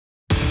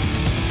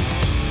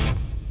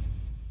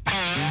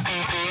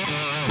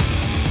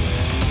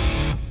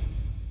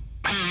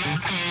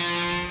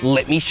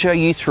let me show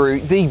you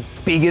through the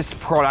biggest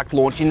product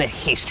launch in the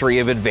history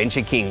of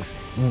Adventure Kings.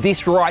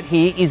 This right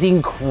here is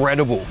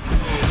incredible.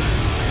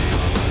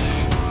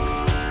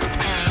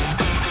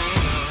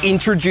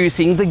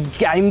 Introducing the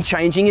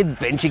game-changing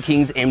Adventure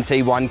Kings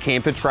MT1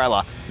 camper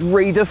trailer,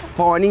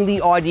 redefining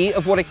the idea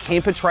of what a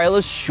camper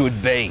trailer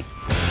should be.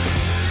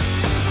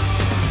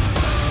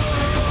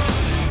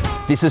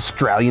 This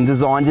Australian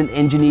designed and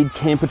engineered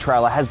camper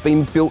trailer has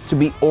been built to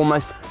be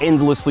almost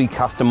endlessly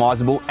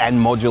customizable and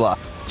modular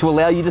to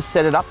allow you to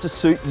set it up to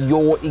suit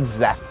your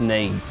exact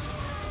needs.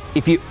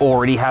 If you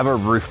already have a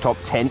rooftop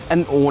tent,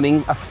 an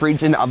awning, a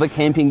fridge and other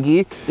camping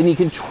gear, then you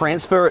can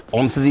transfer it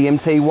onto the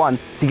MT1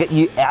 to get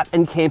you out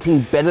and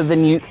camping better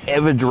than you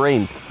ever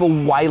dreamed for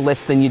way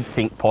less than you'd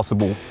think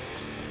possible.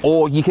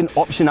 Or you can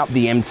option up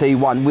the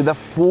MT1 with a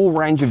full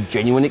range of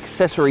genuine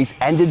accessories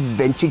and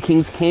Adventure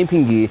Kings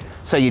camping gear,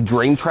 so your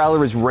dream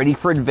trailer is ready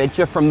for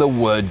adventure from the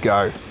word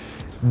go.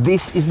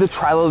 This is the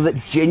trailer that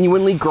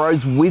genuinely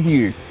grows with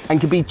you and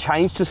can be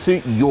changed to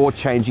suit your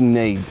changing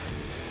needs.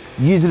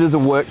 Use it as a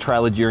work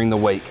trailer during the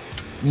week.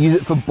 Use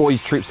it for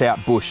boys' trips out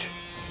bush.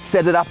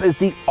 Set it up as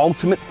the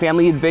ultimate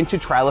family adventure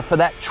trailer for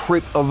that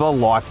trip of a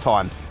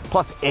lifetime,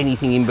 plus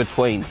anything in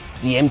between.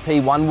 The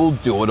MT1 will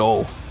do it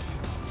all.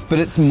 But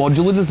its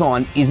modular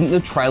design isn't the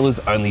trailer's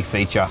only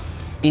feature.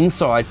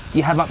 Inside,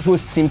 you have up to a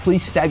simply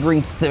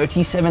staggering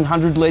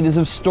 3,700 litres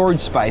of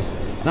storage space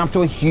and up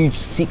to a huge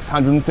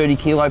 630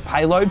 kilo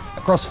payload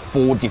across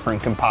 4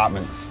 different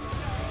compartments.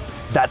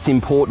 That's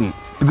important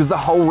because the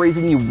whole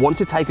reason you want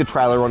to take a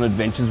trailer on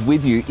adventures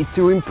with you is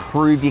to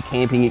improve your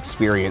camping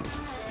experience.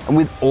 And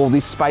with all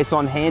this space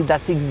on hand,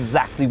 that's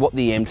exactly what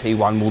the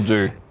MT1 will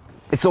do.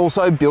 It's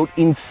also built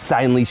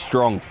insanely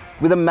strong,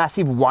 with a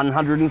massive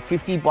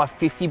 150 by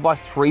 50 by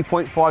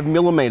 3.5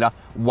 millimeter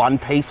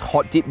one-piece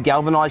hot dip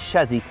galvanized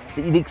chassis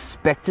that you'd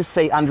expect to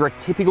see under a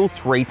typical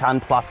 3-ton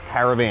plus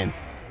caravan.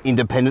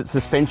 Independent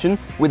suspension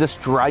with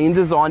Australian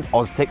designed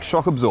Oztec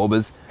shock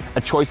absorbers,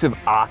 a choice of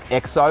Arc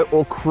Exo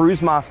or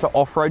Cruisemaster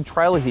off-road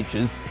trailer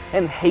hitches,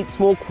 and heaps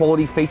more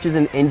quality features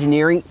and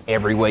engineering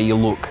everywhere you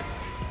look.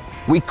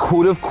 We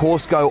could of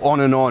course go on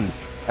and on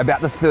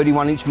about the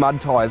 31-inch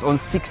mud tyres on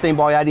 16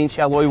 by 8-inch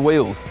alloy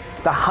wheels,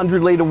 the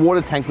 100-litre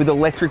water tank with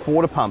electric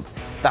water pump,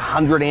 the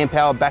 100 amp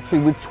hour battery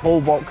with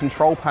 12-volt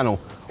control panel,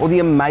 or the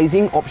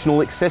amazing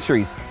optional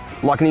accessories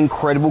like an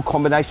incredible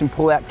combination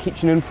pull-out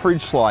kitchen and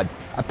fridge slide,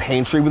 a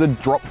pantry with a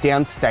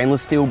drop-down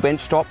stainless steel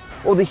bench top,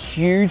 or the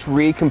huge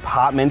rear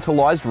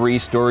compartmentalised rear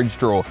storage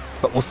drawer,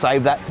 but we'll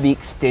save that for the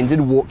extended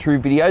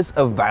walkthrough videos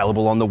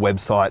available on the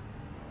website.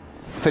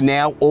 For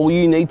now, all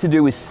you need to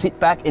do is sit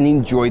back and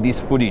enjoy this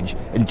footage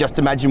and just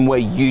imagine where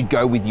you'd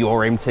go with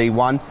your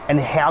MT1 and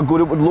how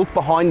good it would look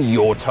behind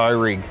your tow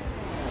rig.